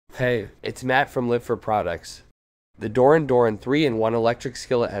Hey, it's Matt from Live for Products. The Doran Doran 3-in-1 electric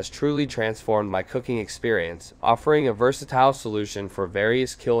skillet has truly transformed my cooking experience, offering a versatile solution for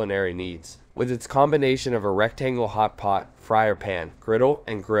various culinary needs. With its combination of a rectangle hot pot, fryer pan, griddle,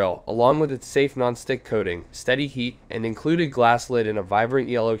 and grill, along with its safe non-stick coating, steady heat, and included glass lid in a vibrant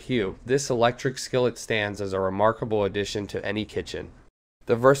yellow hue, this electric skillet stands as a remarkable addition to any kitchen.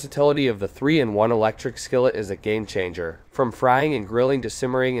 The versatility of the 3-in-1 electric skillet is a game changer. From frying and grilling to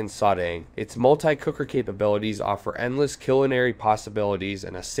simmering and sautéing, its multi-cooker capabilities offer endless culinary possibilities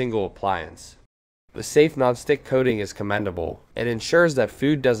in a single appliance. The safe non-stick coating is commendable. It ensures that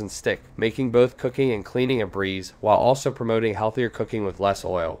food doesn't stick, making both cooking and cleaning a breeze, while also promoting healthier cooking with less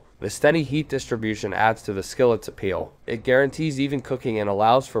oil. The steady heat distribution adds to the skillet's appeal. It guarantees even cooking and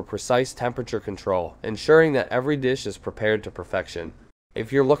allows for precise temperature control, ensuring that every dish is prepared to perfection.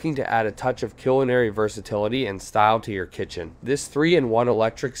 If you're looking to add a touch of culinary versatility and style to your kitchen, this 3-in-1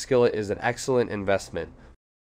 electric skillet is an excellent investment.